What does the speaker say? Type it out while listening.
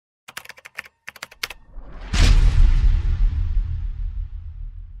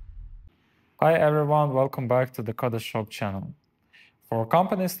Hi everyone, welcome back to the Coder Shop channel. For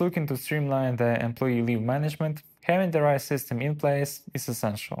companies looking to streamline their employee leave management, having the right system in place is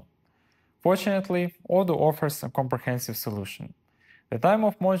essential. Fortunately, Odoo offers a comprehensive solution. The time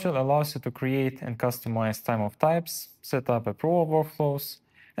off module allows you to create and customize time off types, set up approval workflows,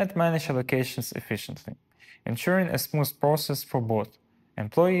 and manage allocations efficiently, ensuring a smooth process for both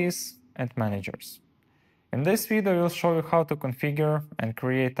employees and managers. In this video, we'll show you how to configure and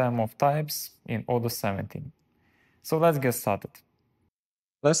create time off types in Odoo 17. So let's get started.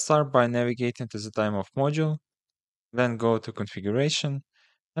 Let's start by navigating to the time off module, then go to configuration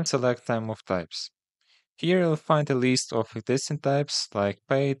and select time off types. Here you'll find a list of existing types like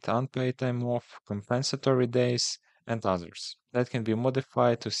paid, unpaid time off, compensatory days, and others that can be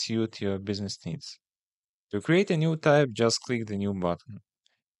modified to suit your business needs. To create a new type, just click the New button.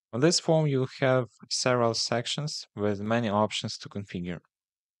 On this form, you'll have several sections with many options to configure.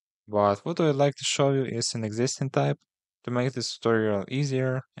 But what I'd like to show you is an existing type to make this tutorial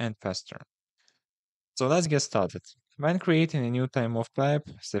easier and faster. So let's get started. When creating a new time off type,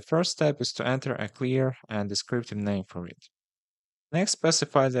 the first step is to enter a clear and descriptive name for it. Next,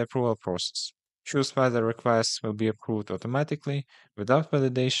 specify the approval process. Choose whether requests will be approved automatically, without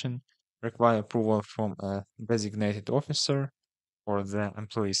validation, require approval from a designated officer or the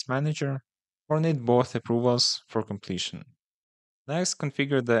employee's manager, or need both approvals for completion. Next,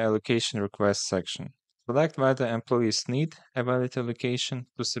 configure the allocation request section. Select whether employees need a valid allocation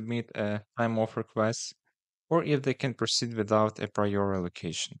to submit a time off request, or if they can proceed without a prior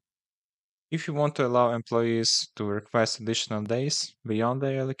allocation. If you want to allow employees to request additional days beyond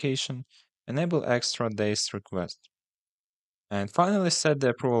their allocation, enable extra days request. And finally, set the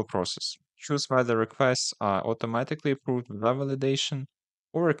approval process. Choose whether requests are automatically approved without validation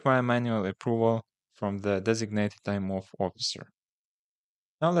or require manual approval from the designated time off officer.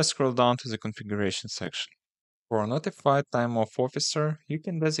 Now let's scroll down to the configuration section. For a notified time off officer, you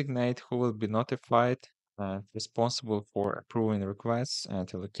can designate who will be notified and responsible for approving requests and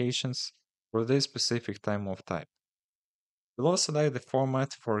allocations for this specific time off type. Below, select the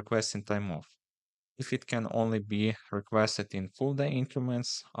format for requesting time off. If it can only be requested in full day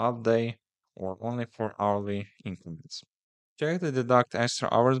increments, half day, or only for hourly increments. Check the deduct extra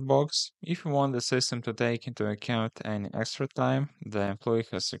hours box if you want the system to take into account any extra time the employee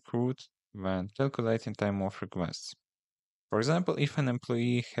has accrued when calculating time off requests. For example, if an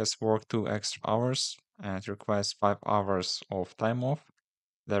employee has worked 2 extra hours and requests 5 hours of time off,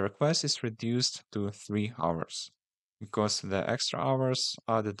 the request is reduced to 3 hours because the extra hours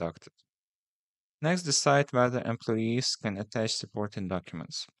are deducted. Next, decide whether employees can attach supporting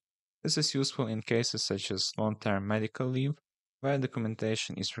documents. This is useful in cases such as long-term medical leave, where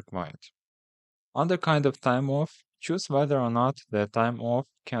documentation is required. Under kind of time off, choose whether or not the time off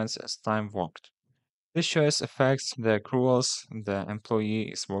counts as time worked. This choice affects the accruals the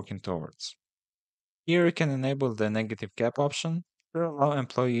employee is working towards. Here you can enable the negative gap option to allow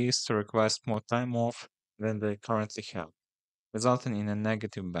employees to request more time off than they currently have, resulting in a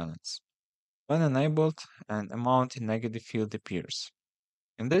negative balance. When enabled, an amount in negative field appears.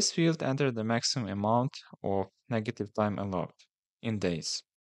 In this field, enter the maximum amount of negative time allowed in days.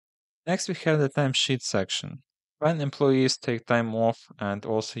 Next, we have the timesheet section. When employees take time off and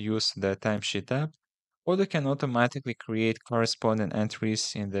also use the timesheet app, Odoo can automatically create corresponding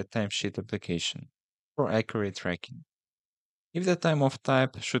entries in the timesheet application for accurate tracking. If the time off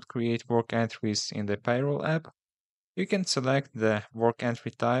type should create work entries in the payroll app, you can select the work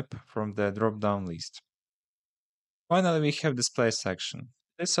entry type from the drop-down list. Finally, we have display section.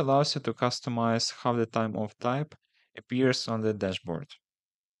 This allows you to customize how the time off type appears on the dashboard.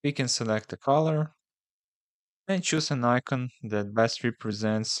 We can select a color and choose an icon that best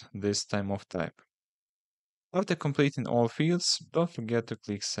represents this time off type. After completing all fields, don't forget to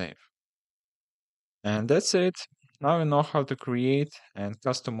click Save. And that's it. Now you know how to create and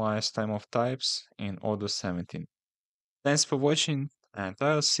customize time off types in Odoo 17. Thanks for watching, and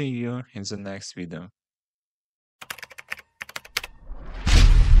I'll see you in the next video.